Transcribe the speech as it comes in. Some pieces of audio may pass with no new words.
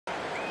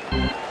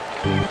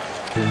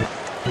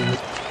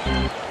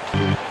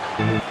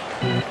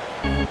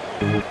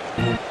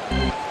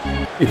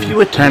If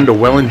you attend a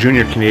Welland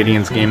Junior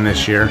Canadians game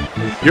this year,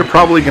 you're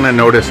probably going to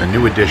notice a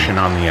new addition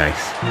on the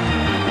ice.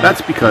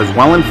 That's because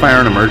Welland Fire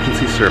and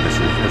Emergency Services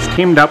has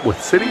teamed up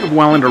with City of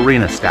Welland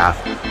Arena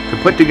staff to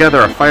put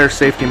together a fire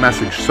safety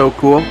message so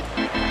cool,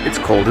 it's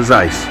cold as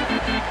ice.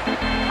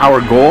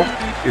 Our goal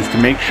is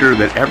to make sure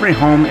that every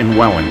home in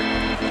Welland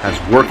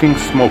has working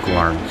smoke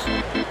alarms.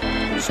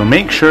 So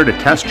make sure to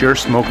test your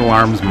smoke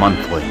alarms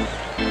monthly.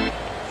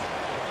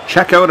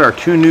 Check out our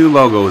 2 new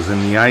logos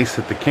in the ice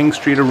at the King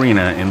Street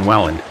Arena in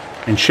Welland,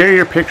 and share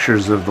your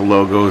pictures of the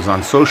logos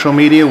on social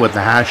media with the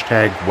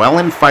hashtag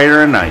Welland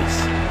Fire and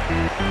Ice.